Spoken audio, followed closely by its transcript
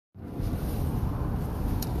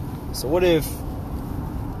So what if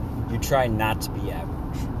you try not to be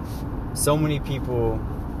average? So many people,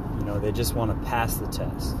 they just want to pass the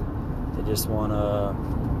test. They just want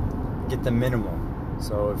to get the minimum.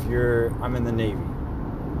 So I'm in the Navy.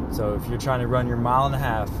 So if you're trying to run your 1.5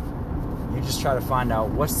 miles, you just try to find out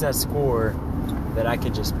what's that score that I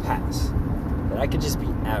could just pass, that I could just be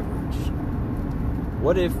average.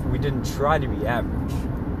 What if we didn't try to be average?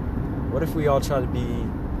 What if we all try to be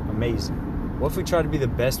amazing? What if we try to be the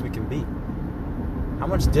best we can be? How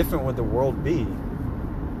much different would the world be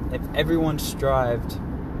if everyone strived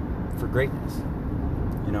for greatness?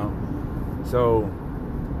 So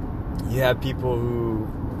you have people who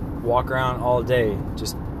walk around all day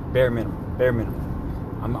just bare minimum.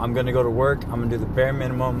 I'm going to go to work. I'm going to do the bare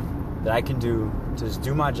minimum that I can do to just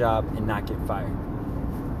do my job and not get fired.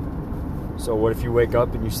 So what if you wake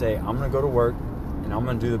up and you say, I'm going to go to work and I'm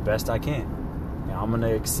going to do the best I can. And I'm going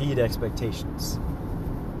to exceed expectations.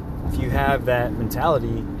 If you have that mentality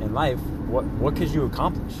in life, what could you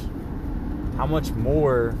accomplish? How much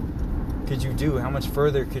more could you do? How much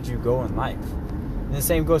further could you go in life? And the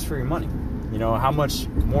same goes for your money. How much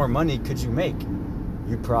more money could you make?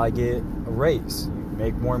 You'd probably get a raise. You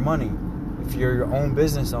make more money. If you're your own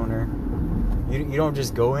business owner, you don't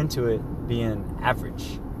just go into it being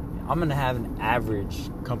average. I'm going to have an average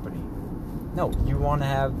company. No, you want to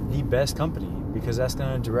have the best company because that's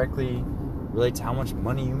going to directly relate to how much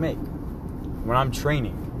money you make. When I'm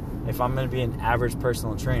training, if I'm going to be an average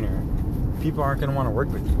personal trainer, people aren't going to want to work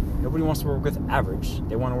with you. Nobody wants to work with average.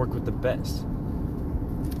 They want to work with the best.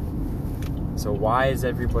 So why is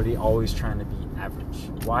everybody always trying to be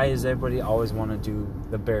average? Why is everybody always want to do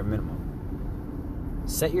the bare minimum?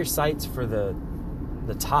 Set your sights for the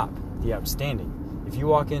top, the outstanding. If you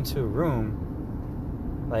walk into a room,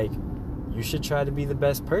 you should try to be the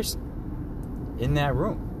best person in that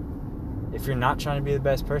room. If you're not trying to be the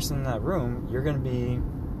best person in that room, you're going to be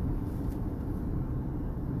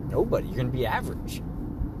nobody. You're going to be average.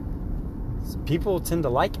 People tend to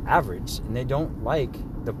like average, and they don't like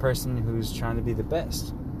the person who's trying to be the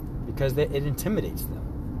best because it intimidates them.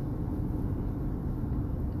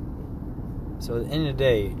 So at the end of the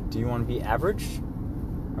day, do you want to be average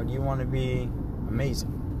or do you want to be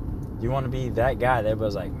amazing? Do you want to be that guy that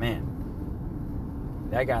everybody's like, man,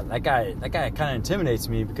 that guy kind of intimidates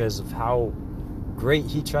me because of how great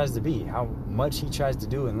he tries to be, how much he tries to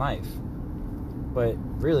do in life. But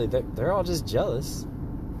really, they're all just jealous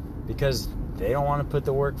because they don't want to put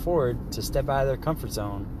the work forward to step out of their comfort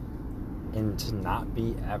zone and to not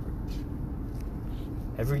be average.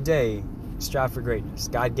 Every day, strive for greatness.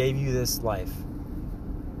 God gave you this life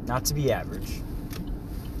not to be average.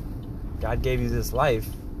 God gave you this life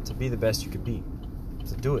to be the best you could be.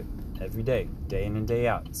 So do it every day, day in and day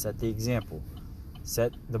out. Set the example.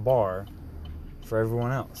 Set the bar for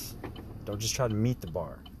everyone else. Don't just try to meet the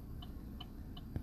bar.